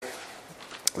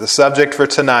The subject for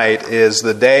tonight is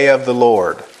the day of the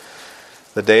Lord.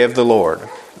 The day of the Lord.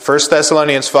 1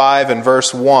 Thessalonians 5 and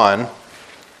verse 1.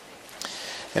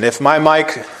 And if my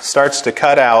mic starts to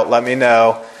cut out, let me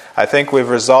know. I think we've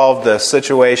resolved the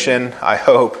situation, I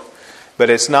hope. But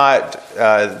it's not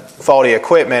faulty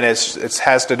equipment. It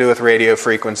has to do with radio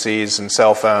frequencies and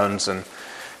cell phones and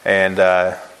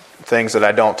things that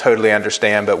I don't totally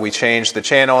understand. But we changed the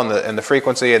channel and the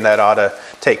frequency, and that ought to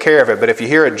take care of it. But if you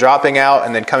hear it dropping out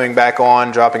and then coming back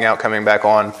on, dropping out, coming back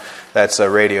on, that's a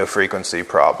radio frequency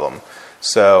problem.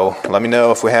 So let me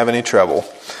know if we have any trouble.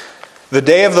 The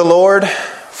day of the Lord,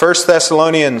 1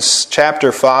 Thessalonians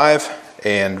chapter 5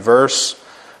 and verse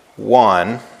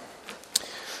 1.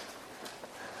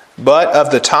 But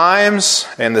of the times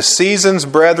and the seasons,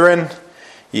 brethren,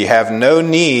 ye have no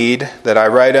need that I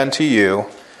write unto you,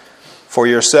 for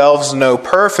yourselves know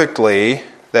perfectly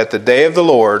that the day of the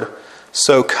Lord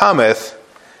so cometh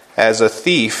as a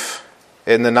thief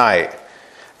in the night.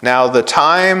 Now the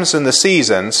times and the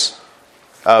seasons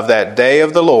of that day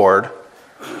of the Lord,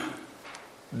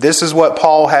 this is what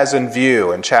Paul has in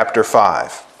view in chapter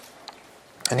 5.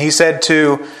 And he said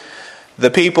to the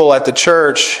people at the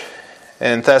church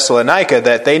in Thessalonica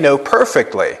that they know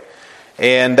perfectly.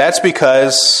 And that's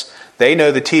because they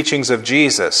know the teachings of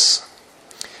Jesus.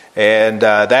 And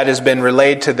that has been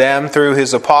relayed to them through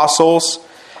his apostles.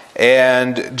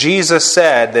 And Jesus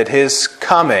said that his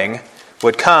coming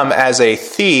would come as a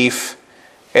thief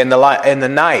in the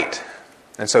night.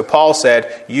 And so Paul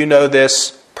said, you know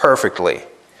this perfectly.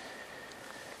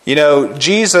 You know,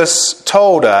 Jesus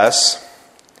told us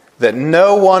that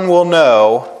no one will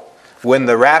know when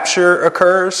the rapture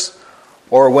occurs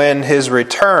or when his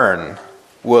return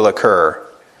will occur.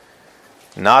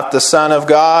 Not the Son of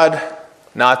God,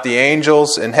 not the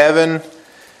angels in heaven.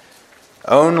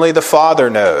 Only the Father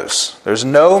knows. There's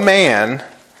no man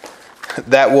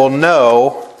that will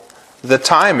know the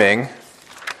timing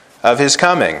of his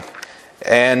coming.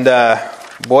 And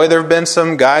boy, there have been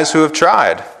some guys who have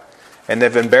tried. And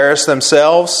they've embarrassed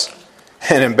themselves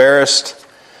and embarrassed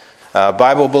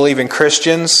Bible-believing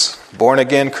Christians,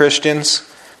 born-again Christians,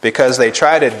 because they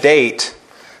try to date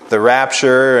the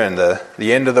rapture and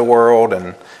the end of the world,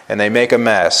 and they make a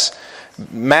mess.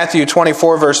 Matthew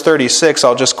 24, verse 36,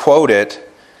 I'll just quote it.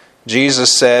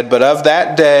 Jesus said, But of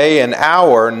that day and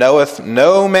hour knoweth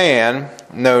no man,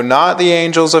 no, not the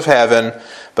angels of heaven,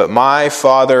 but my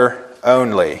Father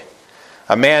only.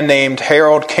 A man named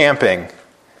Harold Camping,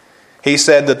 he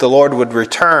said that the Lord would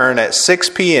return at 6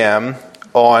 p.m.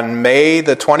 on May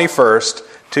the 21st,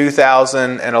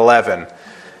 2011.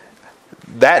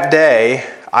 That day,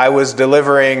 I was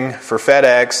delivering for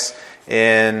FedEx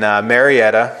in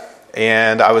Marietta,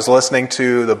 and I was listening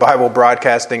to the Bible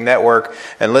Broadcasting Network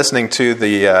and listening to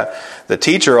the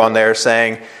teacher on there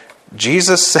saying,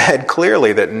 Jesus said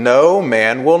clearly that no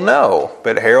man will know,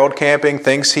 but Harold Camping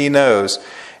thinks he knows.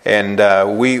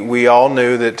 And we all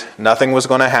knew that nothing was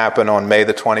going to happen on May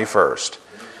the 21st.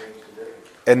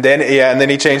 And then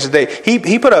he changed the date.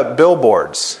 He put up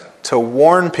billboards to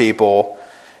warn people,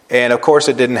 and of course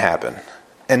it didn't happen.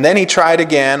 And then he tried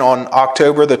again on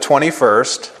October the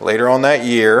 21st, later on that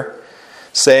year,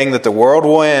 saying that the world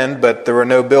will end, but there were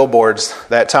no billboards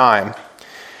that time.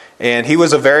 And he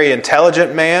was a very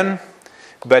intelligent man,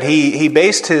 but he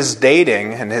based his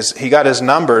dating and he got his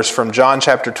numbers from John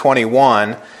chapter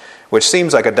 21, which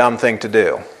seems like a dumb thing to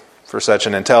do for such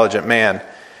an intelligent man.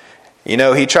 You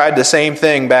know, he tried the same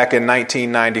thing back in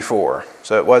 1994,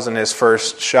 so it wasn't his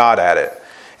first shot at it.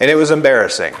 And it was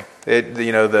embarrassing.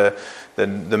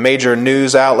 The major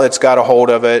news outlets got a hold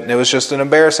of it, and it was just an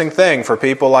embarrassing thing for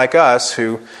people like us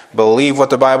who believe what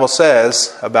the Bible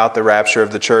says about the rapture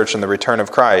of the church and the return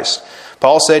of Christ.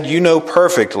 Paul said, you know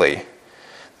perfectly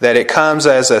that it comes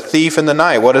as a thief in the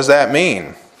night. What does that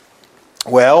mean?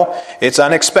 Well, it's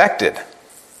unexpected.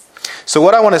 So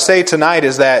what I want to say tonight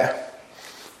is that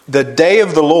the day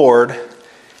of the Lord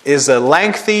is a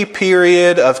lengthy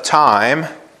period of time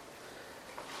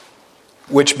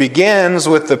which begins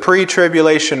with the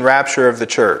pre-tribulation rapture of the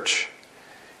church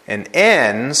and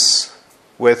ends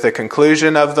with the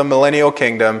conclusion of the millennial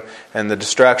kingdom and the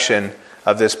destruction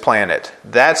of this planet.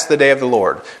 That's the day of the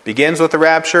Lord. Begins with the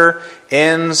rapture,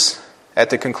 ends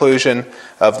at the conclusion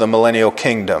of the millennial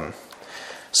kingdom.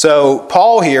 So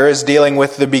Paul here is dealing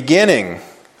with the beginning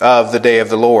of the day of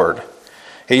the Lord.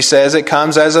 He says it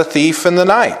comes as a thief in the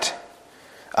night,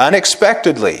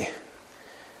 unexpectedly.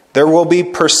 There will be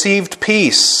perceived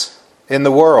peace in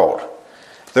the world.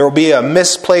 There will be a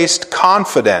misplaced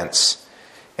confidence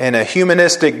in a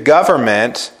humanistic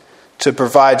government to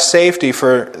provide safety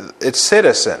for its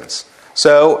citizens.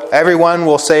 So everyone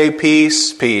will say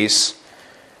peace, peace,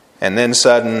 and then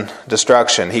sudden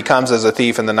destruction. He comes as a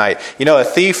thief in the night. You know, a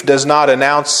thief does not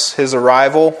announce his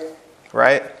arrival,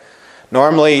 right?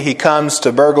 Normally he comes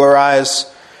to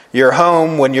burglarize your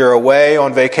home when you're away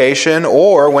on vacation,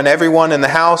 or when everyone in the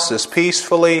house is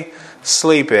peacefully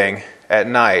sleeping at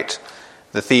night.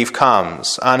 The thief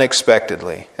comes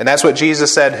unexpectedly. And that's what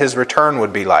Jesus said his return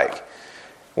would be like.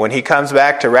 When he comes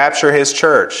back to rapture his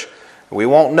church, we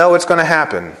won't know what's going to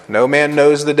happen. No man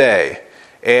knows the day.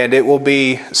 And it will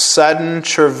be sudden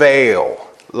travail.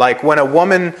 Like when a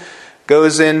woman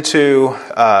goes into,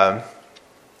 now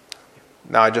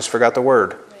I just forgot the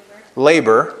word.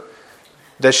 Labor.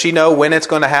 Does she know when it's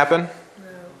going to happen?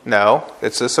 No,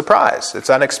 it's a surprise. It's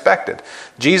unexpected.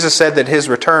 Jesus said that his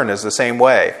return is the same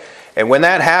way. And when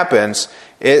that happens,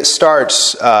 it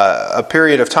starts a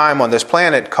period of time on this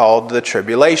planet called the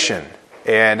tribulation.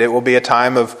 And it will be a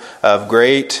time of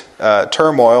great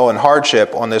turmoil and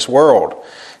hardship on this world.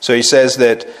 So he says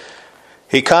that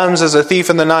he comes as a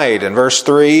thief in the night. In verse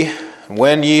 3,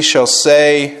 when ye shall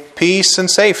say peace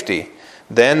and safety,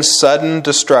 then sudden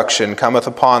destruction cometh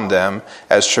upon them,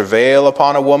 as travail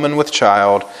upon a woman with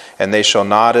child, and they shall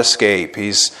not escape.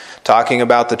 He's talking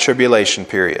about the tribulation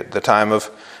period, the time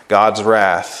of God's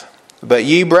wrath. But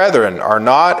ye, brethren, are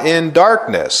not in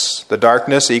darkness. The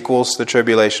darkness equals the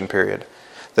tribulation period.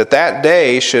 That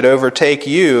day should overtake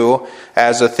you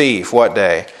as a thief. What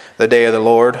day? The day of the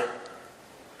Lord.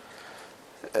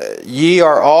 Ye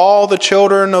are all the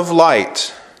children of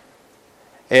light,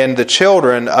 and the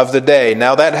children of the day.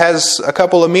 Now that has a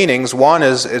couple of meanings. One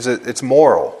is it's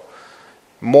moral.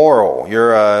 Moral.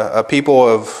 You're a people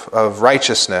of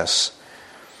righteousness.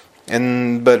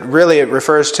 But really it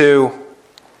refers to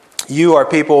you are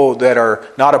people that are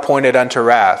not appointed unto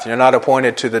wrath. You're not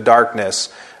appointed to the darkness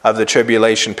of the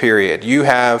tribulation period. You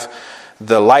have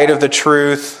the light of the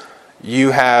truth.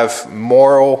 You have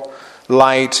moral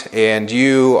light, and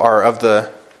you are of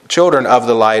the children of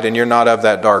the light, and you're not of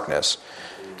that darkness.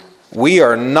 We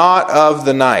are not of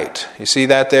the night. You see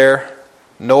that there?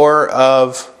 Nor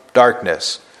of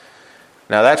darkness.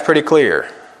 Now that's pretty clear.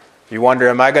 You wonder,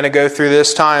 am I going to go through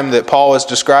this time that Paul is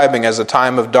describing as a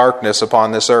time of darkness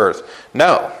upon this earth?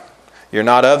 No. You're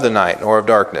not of the night, nor of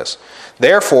darkness.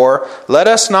 Therefore, let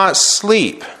us not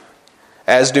sleep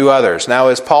as do others. Now,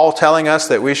 is Paul telling us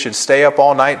that we should stay up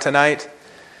all night tonight?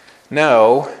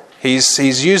 No.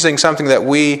 He's using something that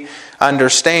we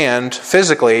understand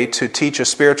physically to teach a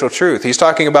spiritual truth. He's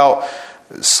talking about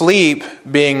sleep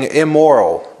being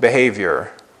immoral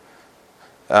behavior.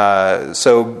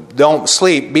 So don't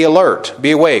sleep, be alert,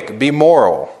 be awake, be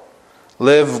moral.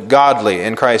 Live godly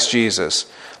in Christ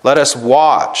Jesus. Let us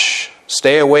watch,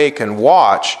 stay awake and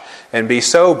watch and be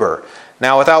sober.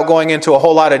 Now, without going into a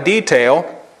whole lot of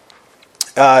detail,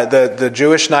 the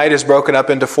Jewish night is broken up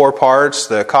into 4 parts,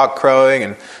 the cock crowing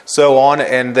and so on,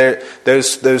 and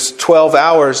those 12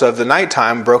 hours of the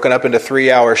nighttime broken up into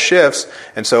 3-hour shifts,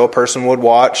 and so a person would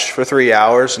watch for 3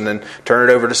 hours and then turn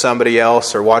it over to somebody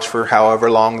else or watch for however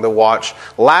long the watch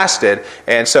lasted.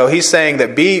 And so he's saying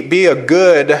that be a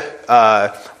good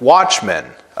watchman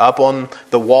up on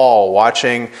the wall,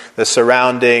 watching the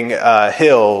surrounding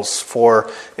hills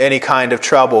for any kind of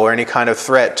trouble or any kind of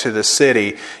threat to the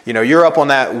city. You know, you're up on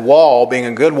that wall being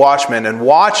a good watchman and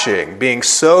watching, being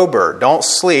sober. Don't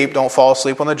sleep, don't fall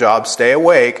asleep on the job, stay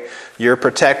awake. You're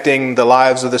protecting the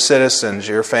lives of the citizens,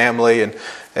 your family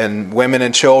and women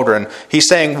and children. He's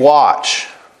saying watch.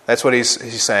 That's what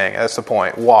he's saying. That's the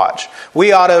point. Watch.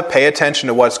 We ought to pay attention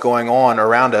to what's going on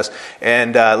around us.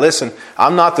 And listen,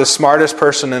 I'm not the smartest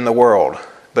person in the world,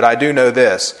 but I do know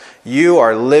this. You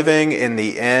are living in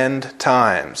the end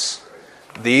times.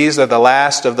 These are the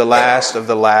last of the last of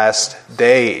the last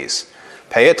days.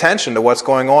 Pay attention to what's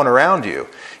going on around you.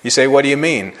 You say, what do you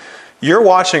mean? You're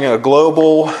watching a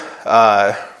global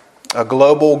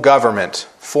government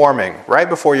forming right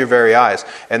before your very eyes,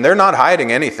 and they're not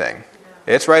hiding anything.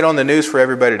 It's right on the news for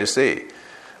everybody to see.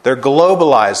 They're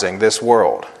globalizing this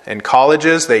world. In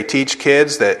colleges, they teach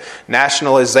kids that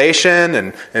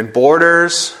nationalization and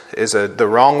borders is the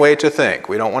wrong way to think.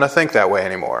 We don't want to think that way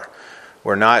anymore.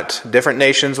 We're not different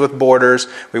nations with borders.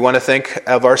 We want to think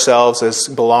of ourselves as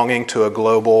belonging to a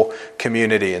global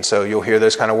community. And so you'll hear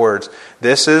those kind of words.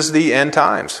 This is the end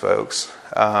times, folks.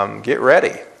 Get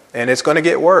ready. And it's going to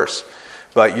get worse.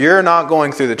 But you're not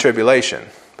going through the tribulation.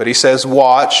 But he says,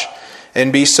 watch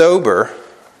and be sober.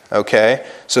 Okay?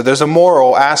 So there's a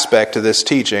moral aspect to this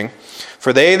teaching.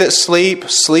 For they that sleep,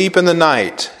 sleep in the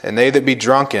night, and they that be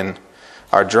drunken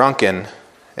are drunken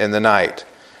in the night.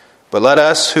 But let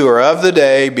us who are of the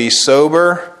day be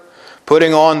sober,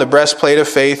 putting on the breastplate of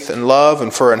faith and love,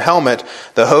 and for an helmet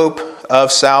the hope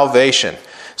of salvation.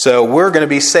 So we're going to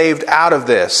be saved out of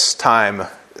this time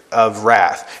of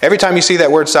wrath. Every time you see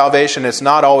that word salvation, it's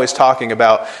not always talking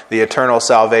about the eternal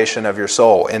salvation of your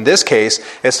soul. In this case,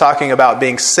 it's talking about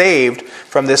being saved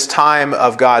from this time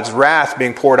of God's wrath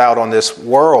being poured out on this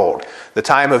world. The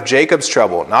time of Jacob's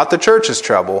trouble, not the church's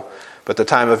trouble, but the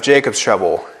time of Jacob's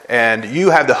trouble. And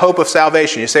you have the hope of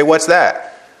salvation. You say, what's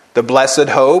that? The blessed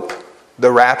hope,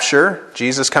 the rapture,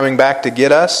 Jesus coming back to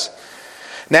get us.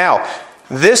 Now,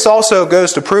 this also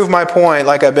goes to prove my point,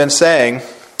 like I've been saying,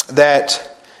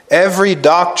 that every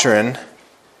doctrine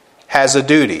has a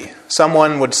duty.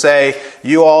 Someone would say,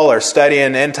 you all are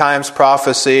studying end times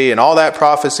prophecy and all that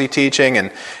prophecy teaching,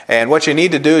 and what you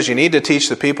need to do is you need to teach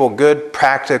the people good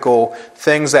practical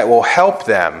things that will help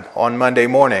them on Monday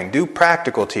morning. Do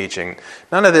practical teaching.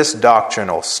 None of this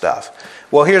doctrinal stuff.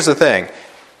 Well, here's the thing.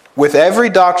 With every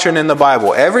doctrine in the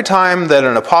Bible, every time that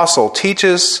an apostle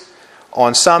teaches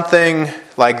on something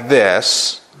like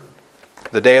this,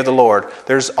 the day of the Lord,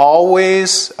 there's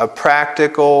always a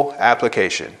practical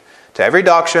application. To every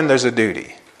doctrine, there's a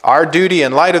duty. Our duty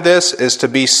in light of this is to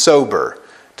be sober,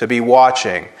 to be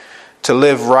watching, to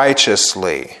live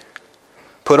righteously,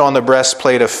 put on the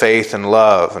breastplate of faith and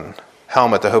love, and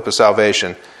helmet, the hope of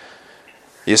salvation.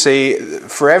 You see,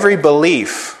 for every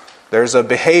belief, there's a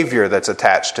behavior that's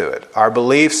attached to it. Our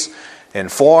beliefs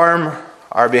inform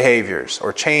our behaviors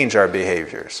or change our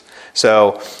behaviors.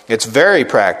 So it's very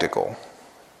practical.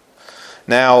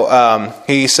 Now,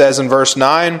 he says in verse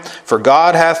 9, "For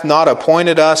God hath not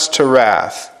appointed us to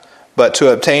wrath, but to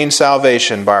obtain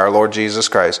salvation by our Lord Jesus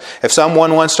Christ." If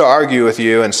someone wants to argue with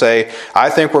you and say, I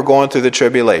think we're going through the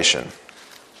tribulation,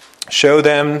 show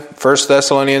them 1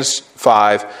 Thessalonians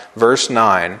 5, verse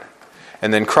 9,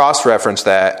 and then cross-reference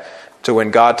that to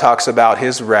when God talks about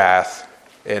his wrath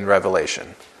in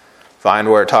Revelation.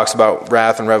 Find where it talks about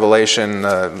wrath in Revelation.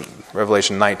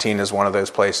 Revelation 19 is one of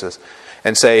those places.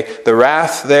 And say, the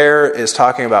wrath there is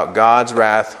talking about God's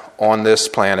wrath on this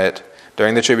planet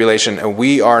during the tribulation, and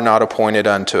we are not appointed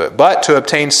unto it, but to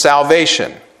obtain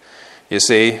salvation. You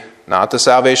see, not the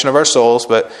salvation of our souls,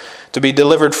 but to be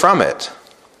delivered from it.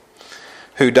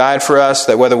 Who died for us,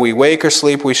 that whether we wake or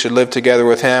sleep, we should live together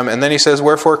with him. And then he says,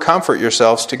 wherefore comfort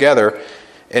yourselves together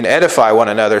and edify one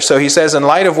another. So he says, in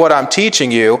light of what I'm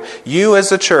teaching you, you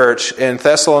as a church in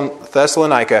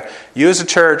Thessalonica, you as a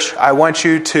church, I want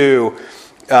you to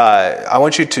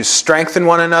strengthen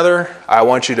one another. I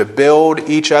want you to build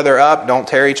each other up. Don't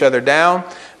tear each other down.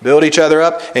 Build each other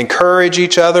up. Encourage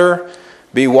each other.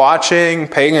 Be watching,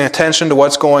 paying attention to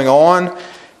what's going on.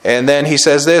 And then he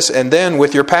says this, and then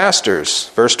with your pastors,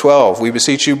 verse 12, we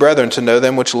beseech you, brethren, to know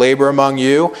them which labor among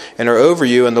you and are over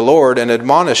you in the Lord, and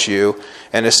admonish you,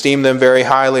 and esteem them very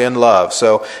highly in love.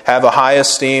 So have a high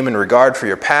esteem and regard for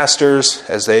your pastors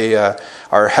as they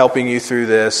are helping you through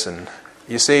this. And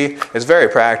you see, it's very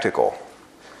practical.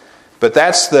 But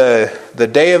that's the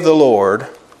day of the Lord.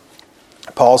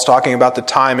 Paul's talking about the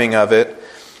timing of it,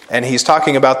 and he's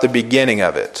talking about the beginning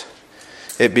of it.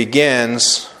 It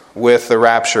begins with the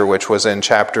rapture, which was in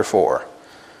chapter 4.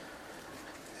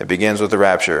 It begins with the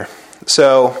rapture.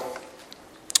 So,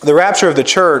 the rapture of the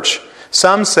church,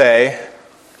 some say,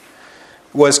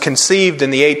 was conceived in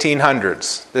the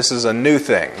 1800s. This is a new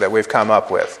thing that we've come up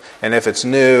with. And if it's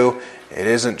new, it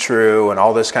isn't true, and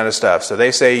all this kind of stuff. So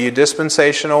they say, you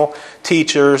dispensational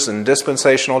teachers and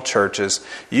dispensational churches,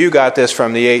 you got this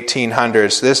from the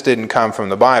 1800s. This didn't come from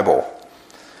the Bible.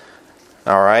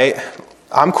 All right?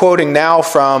 I'm quoting now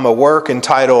from a work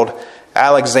entitled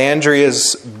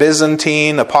Alexandria's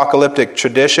Byzantine Apocalyptic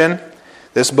Tradition.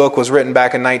 This book was written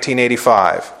back in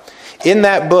 1985. In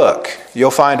that book,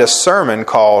 you'll find a sermon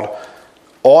called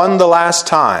On the Last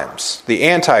Times, the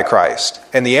Antichrist,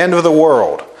 and the End of the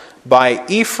World by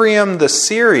Ephraim the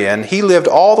Syrian. He lived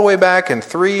all the way back in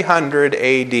 300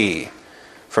 AD,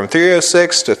 from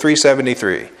 306 to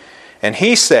 373. And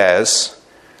he says,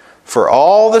 for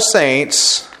all the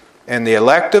saints and the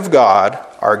elect of God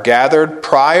are gathered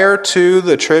prior to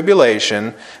the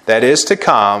tribulation that is to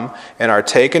come and are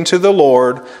taken to the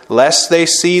Lord, lest they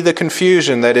see the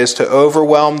confusion that is to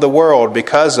overwhelm the world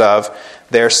because of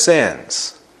their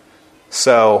sins.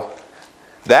 So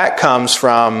that comes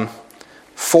from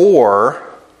 4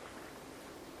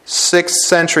 6th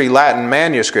century Latin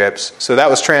manuscripts. So that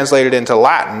was translated into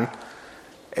Latin,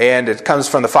 and it comes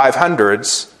from the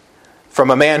 500s,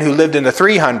 from a man who lived in the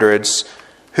 300s,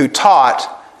 who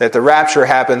taught that the rapture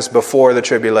happens before the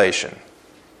tribulation,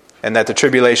 and that the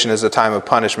tribulation is a time of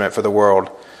punishment for the world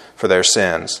for their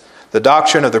sins. The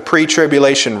doctrine of the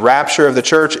pre-tribulation rapture of the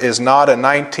church is not a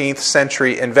 19th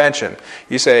century invention.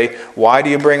 You say, why do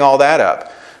you bring all that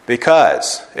up?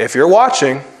 Because if you're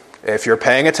watching, if you're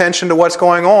paying attention to what's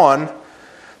going on,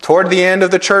 toward the end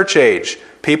of the church age,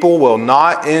 people will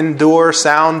not endure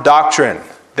sound doctrine.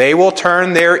 They will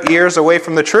turn their ears away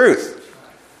from the truth,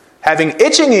 having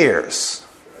itching ears,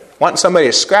 wanting somebody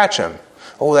to scratch them.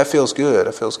 Oh, that feels good.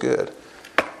 That feels good.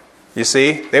 You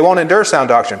see, they won't endure sound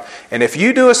doctrine. And if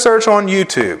you do a search on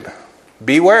YouTube,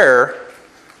 beware,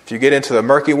 if you get into the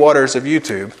murky waters of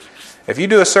YouTube, if you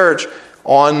do a search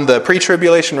on the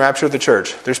pre-tribulation rapture of the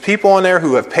church, there's people on there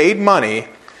who have paid money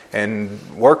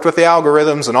and worked with the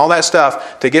algorithms and all that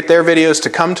stuff to get their videos to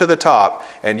come to the top.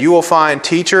 And you will find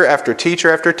teacher after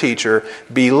teacher after teacher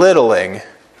belittling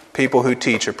people who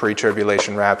teach a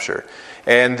pre-tribulation rapture.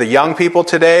 And the young people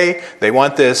today, they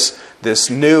want this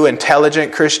new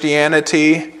intelligent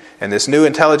Christianity. And this new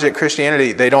intelligent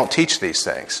Christianity, they don't teach these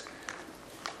things.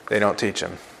 They don't teach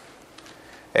them.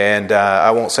 And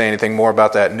I won't say anything more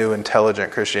about that new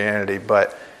intelligent Christianity,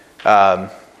 but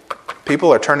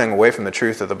people are turning away from the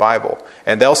truth of the Bible.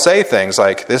 And they'll say things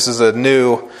like, this is a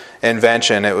new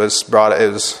invention. It was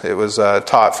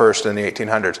taught first in the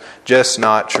 1800s. Just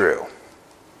not true.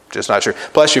 Just not true.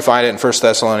 Plus you find it in 1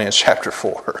 Thessalonians chapter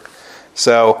 4.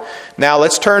 So now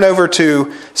let's turn over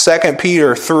to 2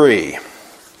 Peter 3.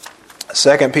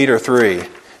 2 Peter 3.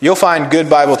 You'll find good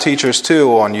Bible teachers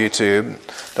too on YouTube.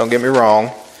 Don't get me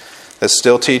wrong. That's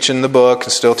still teaching the book,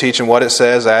 still teaching what it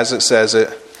says as it says it,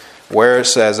 where it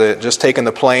says it, just taking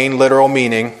the plain literal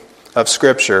meaning of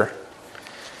Scripture.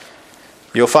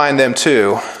 You'll find them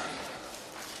too.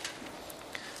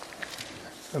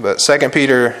 But 2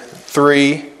 Peter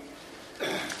 3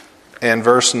 and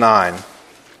verse 9.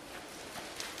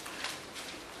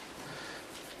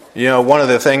 You know, one of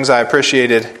the things I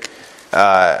appreciated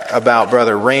about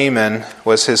Brother Raymond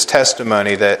was his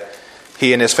testimony that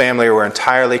he and his family were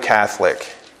entirely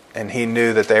Catholic, and he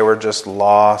knew that they were just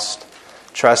lost,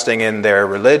 trusting in their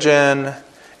religion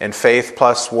and faith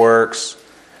plus works,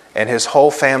 and his whole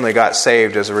family got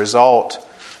saved as a result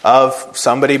of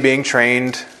somebody being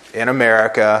trained in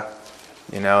America,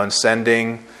 and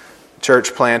sending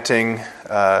church planting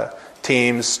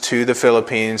teams to the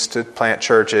Philippines to plant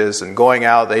churches, and going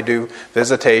out, they do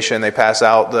visitation, they pass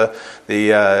out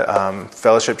the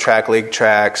Fellowship Tract League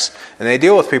tracts, and they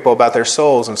deal with people about their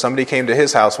souls. And somebody came to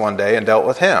his house one day and dealt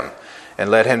with him and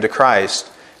led him to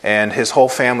Christ, and his whole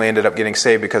family ended up getting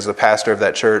saved because the pastor of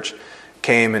that church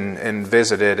came and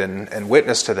visited and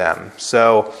witnessed to them.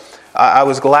 So I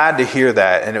was glad to hear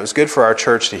that, and it was good for our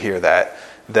church to hear that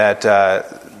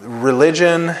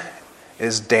religion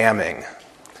is damning.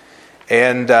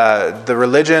 And the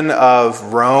religion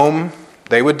of Rome,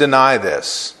 they would deny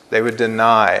this. They would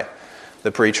deny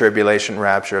the pre-tribulation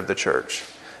rapture of the church.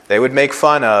 They would make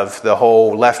fun of the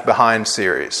whole Left Behind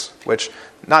series, which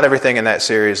not everything in that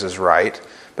series is right,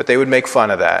 but they would make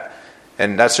fun of that.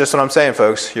 And that's just what I'm saying,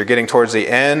 folks. You're getting towards the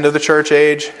end of the church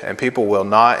age, and people will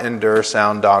not endure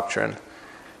sound doctrine.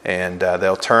 And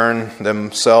they'll turn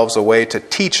themselves away to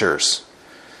teachers.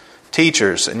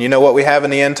 Teachers. And you know what we have in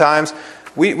the end times?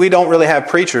 We don't really have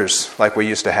preachers like we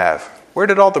used to have. Where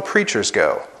did all the preachers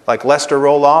go? Like Lester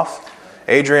Roloff,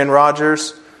 Adrian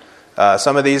Rogers,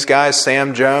 some of these guys,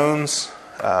 Sam Jones,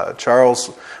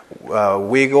 Charles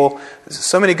Weigel,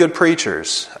 so many good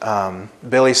preachers.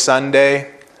 Billy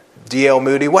Sunday, D.L.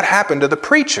 Moody. What happened to the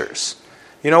preachers?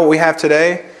 You know what we have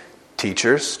today?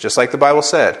 Teachers, just like the Bible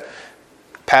said.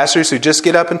 Pastors who just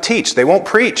get up and teach. They won't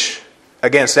preach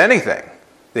against anything.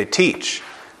 They teach.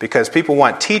 Because people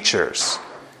want teachers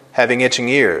having itching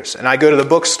ears. And I go to the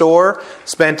bookstore,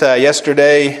 spent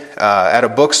yesterday at a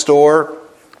bookstore,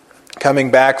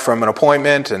 coming back from an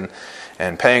appointment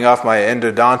and paying off my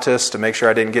endodontist to make sure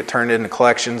I didn't get turned into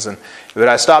collections. But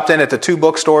I stopped in at the two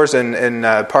bookstores in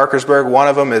Parkersburg. One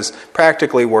of them is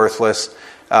practically worthless.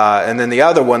 And then the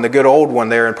other one, the good old one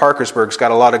there in Parkersburg, has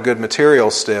got a lot of good material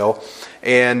still.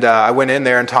 And I went in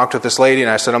there and talked with this lady,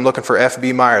 and I said, I'm looking for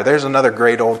F.B. Meyer. There's another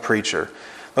great old preacher.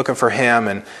 Looking for him.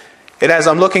 And as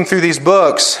I'm looking through these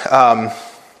books,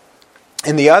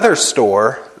 in the other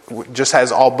store, just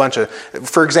has all bunch of...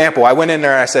 For example, I went in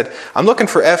there and I said, I'm looking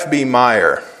for F.B.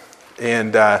 Meyer.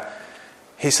 And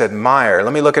he said, Meyer,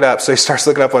 let me look it up. So he starts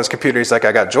looking up on his computer. He's like,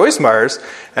 I got Joyce Myers.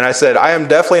 And I said, I am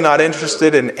definitely not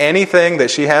interested in anything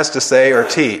that she has to say or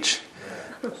teach.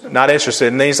 Not interested.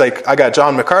 And then he's like, I got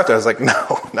John MacArthur. I was like,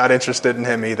 no, not interested in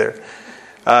him either.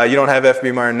 You don't have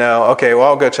F.B. Meyer? No. Okay, well,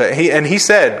 I'll go check. He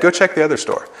said, go check the other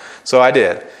store. So I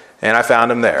did. And I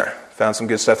found him there. Found some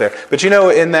good stuff there. But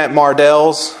in that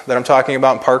Mardel's that I'm talking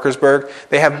about in Parkersburg,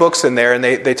 they have books in there, and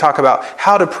they talk about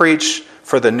how to preach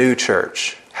for the new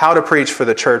church. How to preach for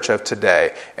the church of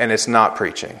today. And it's not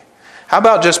preaching. How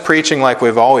about just preaching like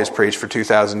we've always preached for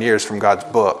 2,000 years from God's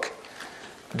book?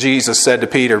 Jesus said to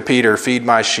Peter, Peter, feed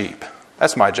my sheep.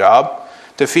 That's my job,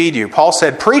 to feed you. Paul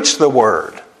said, preach the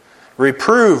word.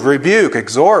 Reprove, rebuke,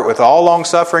 exhort with all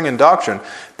long-suffering and doctrine.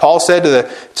 Paul said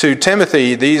to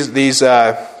Timothy, these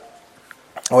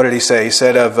what did he say? He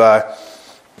said of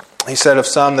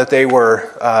some that they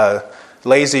were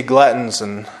lazy gluttons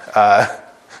and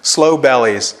slow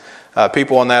bellies,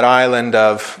 people on that island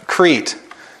of Crete.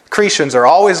 Cretians are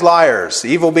always liars,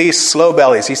 evil beasts, slow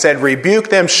bellies. He said, rebuke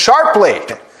them sharply,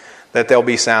 that they'll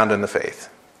be sound in the faith.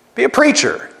 Be a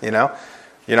preacher, you know.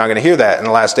 You're not going to hear that in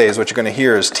the last days. What you're going to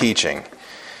hear is teaching.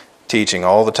 Teaching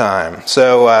all the time.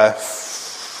 So,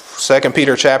 2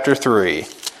 Peter chapter 3.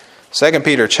 2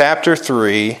 Peter chapter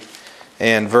 3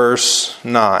 and verse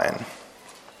 9.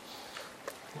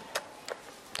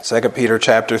 2 Peter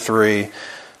chapter 3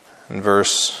 and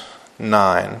verse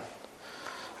 9.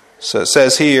 So it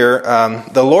says here,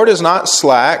 the Lord is not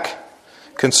slack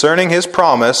concerning his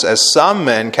promise, as some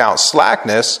men count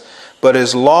slackness, but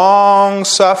is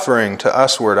long-suffering to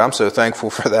usward. I'm so thankful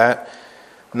for that.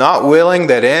 Not willing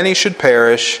that any should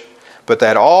perish, but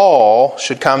that all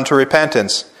should come to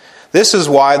repentance. This is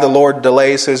why the Lord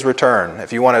delays his return.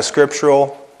 If you want a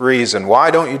scriptural reason,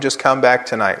 why don't you just come back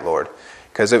tonight, Lord?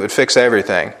 Because it would fix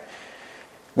everything.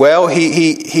 Well,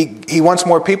 he wants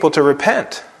more people to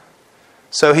repent.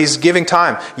 So he's giving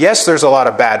time. Yes, there's a lot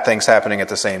of bad things happening at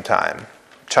the same time.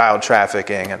 Child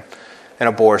trafficking and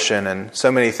abortion and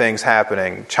so many things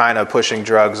happening. China pushing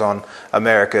drugs on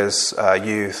America's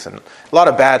youth and a lot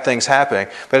of bad things happening.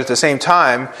 But at the same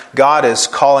time, God is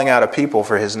calling out a people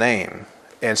for his name.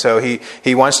 And so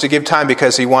he wants to give time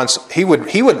because he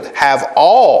would have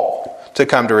all to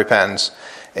come to repentance.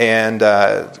 And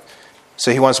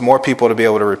so he wants more people to be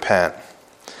able to repent.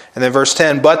 And then verse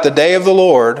 10, but the day of the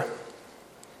Lord,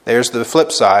 there's the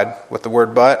flip side with the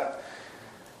word but.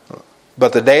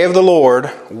 But the day of the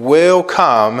Lord will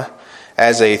come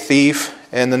as a thief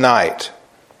in the night,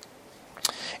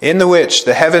 in the which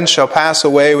the heavens shall pass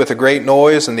away with a great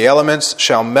noise, and the elements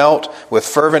shall melt with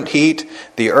fervent heat.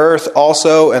 The earth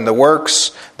also and the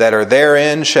works that are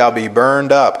therein shall be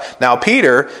burned up. Now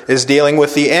Peter is dealing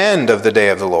with the end of the day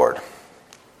of the Lord.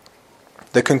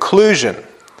 The conclusion,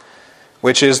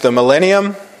 which is the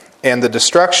millennium and the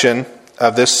destruction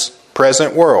of this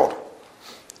present world.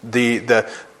 The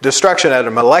destruction at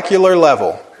a molecular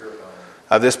level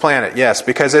of this planet. Yes,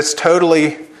 because it's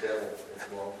totally...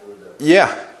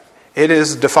 Yeah, it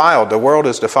is defiled. The world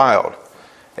is defiled.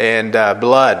 And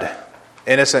blood,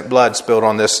 innocent blood spilled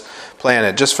on this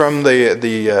planet. Just from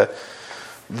the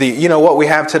you know what we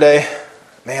have today?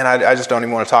 Man, I just don't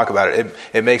even want to talk about it.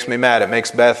 It makes me mad. It makes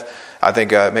Beth, I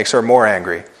think, it makes her more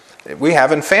angry. We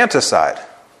have infanticide.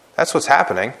 That's what's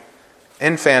happening.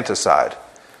 Infanticide.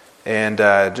 And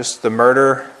just the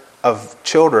murder of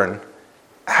children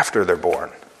after they're born.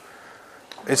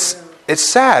 It's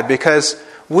sad because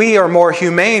we are more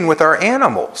humane with our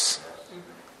animals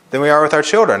than we are with our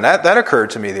children. That occurred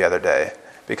to me the other day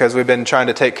because we've been trying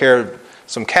to take care of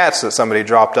some cats that somebody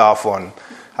dropped off on.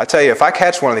 I tell you, if I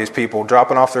catch one of these people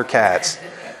dropping off their cats,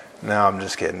 no, I'm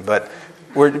just kidding, but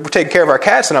we're taking care of our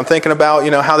cats, and I'm thinking about,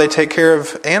 you know, how they take care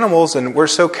of animals, and we're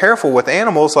so careful with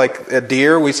animals, like a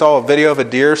deer. We saw a video of a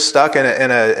deer stuck in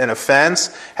a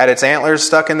fence, had its antlers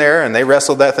stuck in there, and they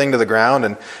wrestled that thing to the ground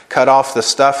and cut off the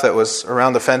stuff that was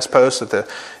around the fence post that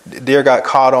the deer got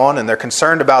caught on, and they're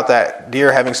concerned about that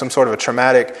deer having some sort of a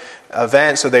traumatic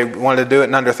event, so they wanted to do it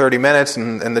in under 30 minutes,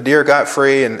 and the deer got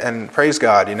free, and praise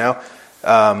God, you know.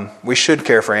 We should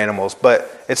care for animals,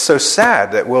 but it's so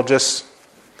sad that we'll just...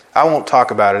 I won't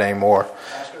talk about it anymore.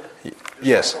 Pastor,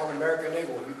 yes. On American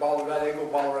Eagle, you bother that eagle,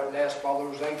 bother that nest,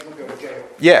 bother those eggs, you'll go to jail.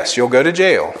 Yes, you'll go to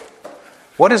jail.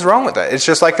 What is wrong with that? It's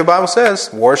just like the Bible says,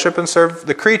 worship and serve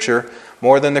the creature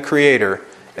more than the Creator.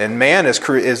 And man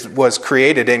was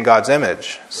created in God's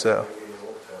image. So,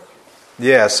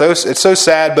 yeah, so it's so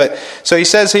sad. But so he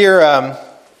says here,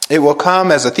 it will come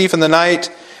as a thief in the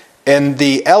night, and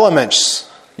the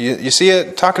elements. You see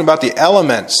it talking about the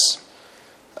elements.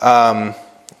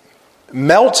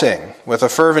 Melting with a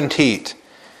fervent heat.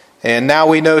 And now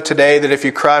we know today that if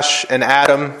you crush an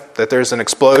atom, that there's an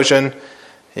explosion.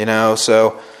 You know,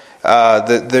 so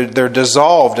they're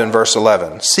dissolved in verse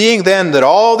 11. Seeing then that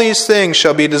all these things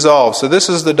shall be dissolved. So this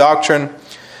is the doctrine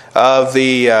of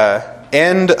the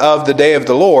end of the day of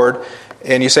the Lord.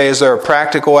 And you say, is there a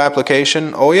practical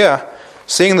application? Oh yeah.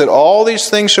 Seeing that all these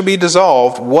things shall be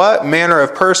dissolved, what manner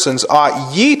of persons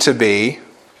ought ye to be,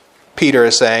 Peter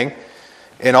is saying,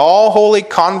 in all holy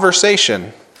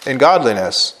conversation and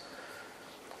godliness,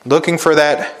 looking for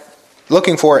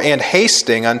and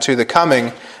hasting unto the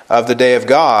coming of the day of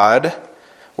God,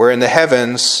 wherein the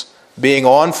heavens being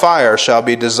on fire, shall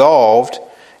be dissolved,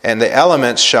 and the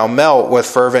elements shall melt with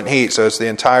fervent heat. So it's the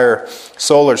entire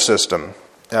solar system,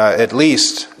 at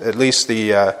least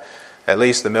the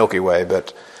Milky Way,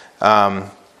 but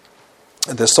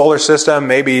the solar system,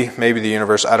 maybe the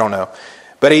universe, I don't know.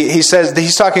 But he says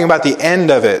he's talking about the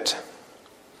end of it.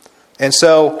 And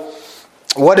so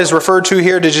what is referred to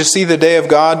here, did you see the day of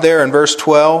God there in verse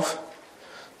 12?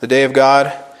 The day of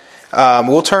God.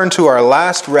 We'll turn to our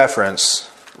last reference,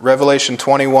 Revelation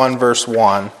 21, verse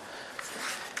 1.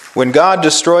 When God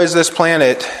destroys this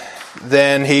planet,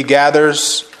 then he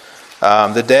gathers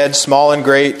the dead, small and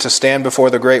great, to stand before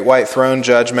the great white throne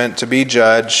judgment, to be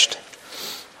judged.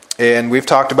 And we've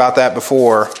talked about that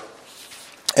before.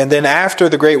 And then after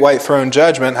the great white throne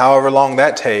judgment, however long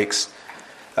that takes,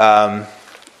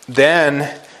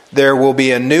 then there will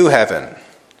be a new heaven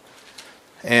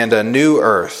and a new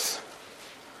earth.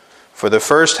 For the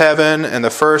first heaven and the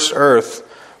first earth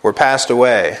were passed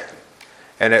away.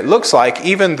 And it looks like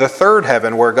even the third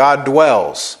heaven where God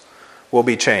dwells will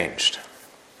be changed.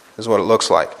 Is what it looks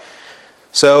like.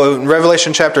 So in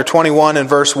Revelation chapter 21 and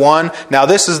verse 1, now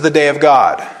this is the day of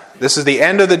God. This is the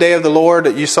end of the day of the Lord.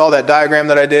 You saw that diagram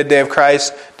that I did, day of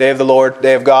Christ, day of the Lord,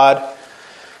 day of God.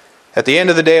 At the end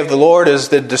of the day of the Lord is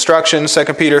the destruction, 2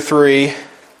 Peter 3.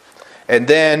 And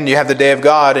then you have the day of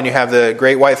God, and you have the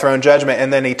great white throne judgment,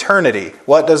 and then eternity.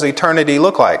 What does eternity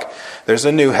look like? There's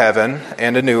a new heaven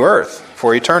and a new earth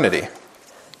for eternity.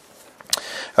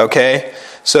 Okay,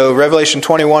 so Revelation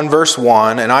 21 verse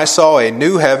 1, and I saw a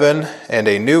new heaven and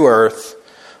a new earth,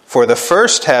 for the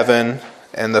first heaven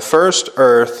and the first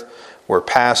earth were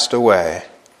passed away,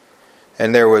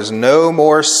 and there was no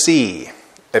more sea.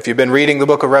 If you've been reading the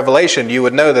book of Revelation, you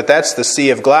would know that that's the sea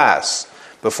of glass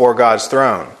before God's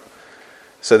throne.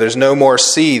 So there's no more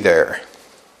sea there.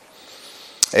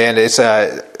 And it's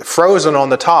frozen on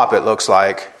the top, it looks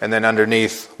like, and then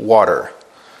underneath water.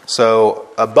 So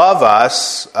above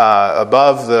us,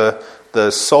 above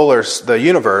the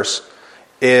universe,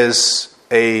 is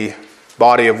a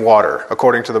body of water,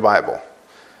 according to the Bible.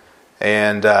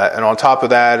 And on top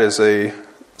of that is a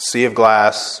sea of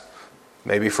glass,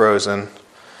 maybe frozen.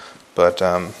 But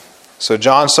so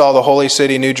John saw the holy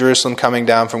city, New Jerusalem, coming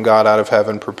down from God out of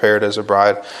heaven, prepared as a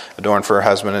bride, adorned for her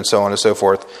husband, and so on and so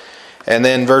forth. And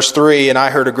then verse 3, and I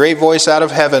heard a great voice out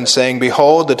of heaven saying,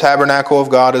 behold, the tabernacle of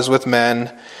God is with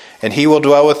men, and he will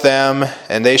dwell with them,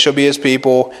 and they shall be his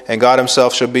people, and God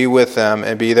himself shall be with them,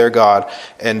 and be their God.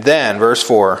 And then, verse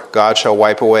 4, God shall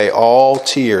wipe away all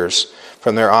tears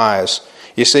from their eyes.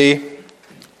 You see,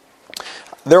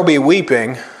 there will be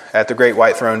weeping at the great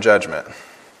white throne judgment.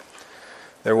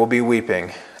 There will be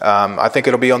weeping. I think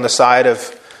it'll be on the side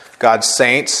of God's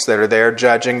saints that are there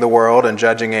judging the world and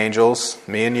judging angels,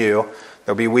 me and you.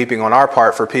 There'll be weeping on our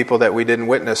part for people that we didn't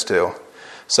witness to.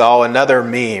 Saw another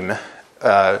meme.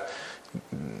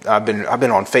 I've been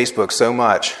on Facebook so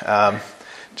much,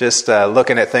 just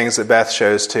looking at things that Beth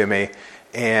shows to me,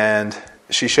 and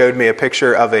she showed me a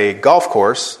picture of a golf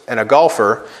course and a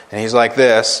golfer, and he's like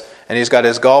this, and he's got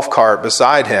his golf cart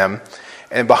beside him,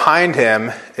 and behind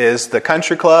him is the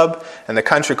country club, and the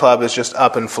country club is just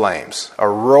up in flames, a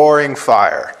roaring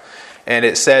fire. And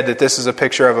it said that this is a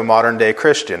picture of a modern day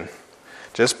Christian,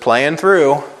 just playing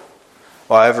through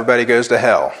while everybody goes to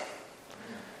hell.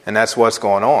 And that's what's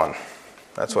going on.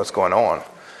 That's what's going on.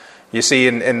 You see,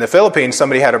 in the Philippines,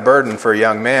 somebody had a burden for a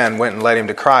young man, went and led him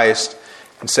to Christ,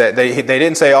 and said they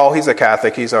didn't say, oh, he's a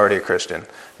Catholic, he's already a Christian.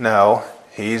 No,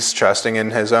 he's trusting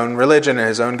in his own religion and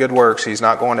his own good works. He's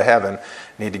not going to heaven.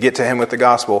 You need to get to him with the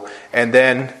gospel. And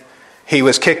then he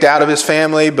was kicked out of his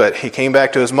family, but he came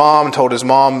back to his mom and told his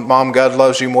mom, Mom, God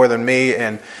loves you more than me,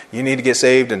 and you need to get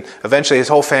saved. And eventually his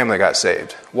whole family got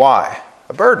saved. Why?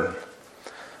 A burden.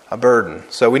 A burden.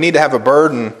 So we need to have a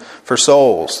burden for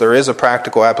souls. There is a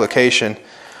practical application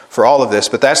for all of this.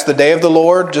 But that's the day of the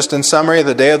Lord. Just in summary,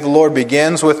 the day of the Lord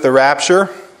begins with the rapture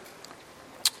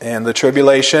and the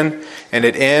tribulation, and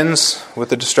it ends with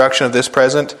the destruction of this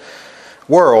present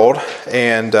world,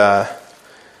 and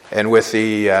with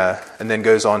and then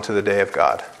goes on to the day of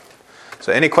God.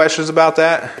 So, any questions about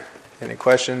that? Any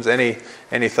questions? Any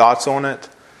thoughts on it?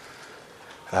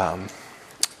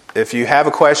 If you have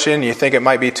a question, you think it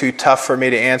might be too tough for me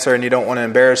to answer, and you don't want to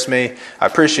embarrass me, I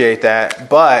appreciate that.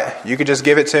 But you could just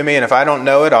give it to me, and if I don't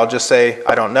know it, I'll just say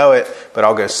I don't know it, but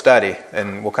I'll go study,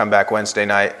 and we'll come back Wednesday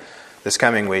night this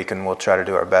coming week, and we'll try to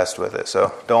do our best with it.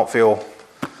 So don't feel,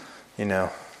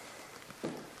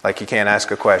 like you can't ask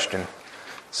a question.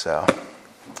 So,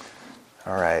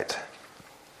 all right.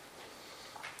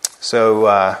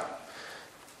 So,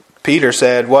 Peter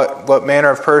said, what manner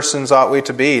of persons ought we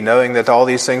to be, knowing that all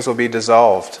these things will be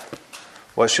dissolved?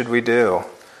 What should we do?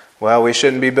 Well, we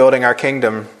shouldn't be building our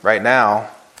kingdom right now.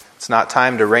 It's not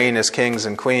time to reign as kings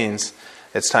and queens.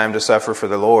 It's time to suffer for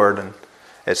the Lord, and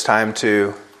it's time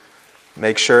to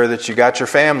make sure that you got your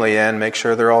family in, make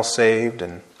sure they're all saved,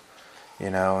 and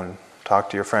and talk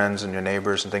to your friends and your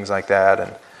neighbors and things like that.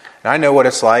 And I know what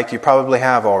it's like. You probably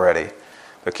have already,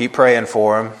 but keep praying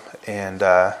for them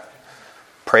and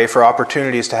pray for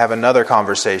opportunities to have another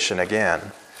conversation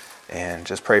again, and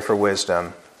just pray for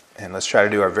wisdom. And let's try to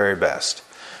do our very best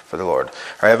for the Lord.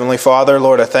 Our Heavenly Father,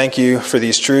 Lord, I thank you for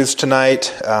these truths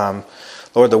tonight.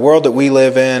 Lord, the world that we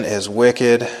live in is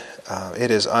wicked.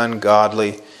 It is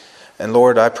ungodly. And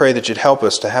Lord, I pray that you'd help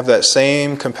us to have that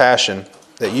same compassion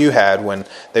that you had when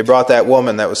they brought that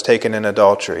woman that was taken in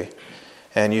adultery.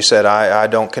 And you said, I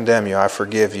don't condemn you, I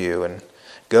forgive you, and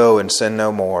go and sin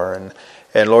no more.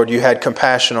 And Lord, you had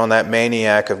compassion on that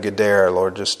maniac of Gadara,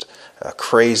 Lord, just a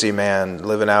crazy man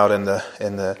living out in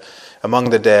the among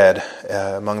the dead,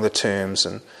 among the tombs,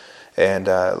 and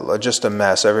just a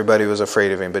mess. Everybody was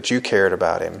afraid of him, but you cared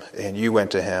about him, and you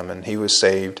went to him, and he was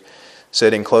saved,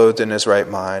 sitting clothed in his right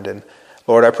mind. And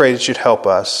Lord, I pray that you'd help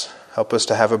us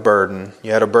to have a burden.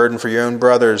 You had a burden for your own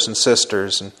brothers and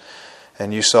sisters,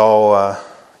 and you saw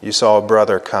a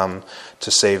brother come to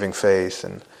saving faith,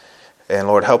 and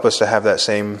Lord, help us to have that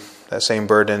same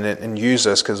burden and use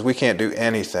us, because we can't do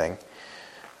anything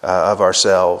of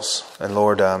ourselves. And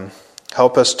Lord,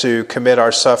 help us to commit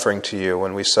our suffering to you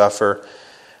when we suffer,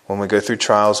 when we go through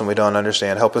trials and we don't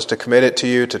understand. Help us to commit it to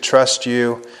you, to trust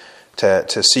you,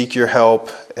 to seek your help,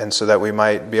 and so that we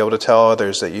might be able to tell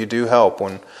others that you do help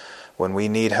when we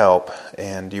need help,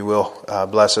 and you will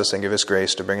bless us and give us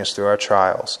grace to bring us through our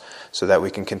trials so that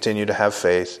we can continue to have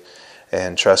faith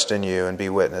and trust in you and be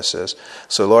witnesses.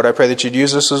 So Lord, I pray that you'd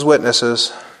use us as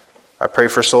witnesses. I pray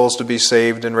for souls to be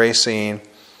saved in Racine.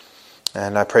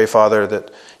 And I pray, Father,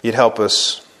 that you'd help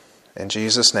us. In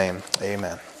Jesus' name,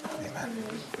 amen.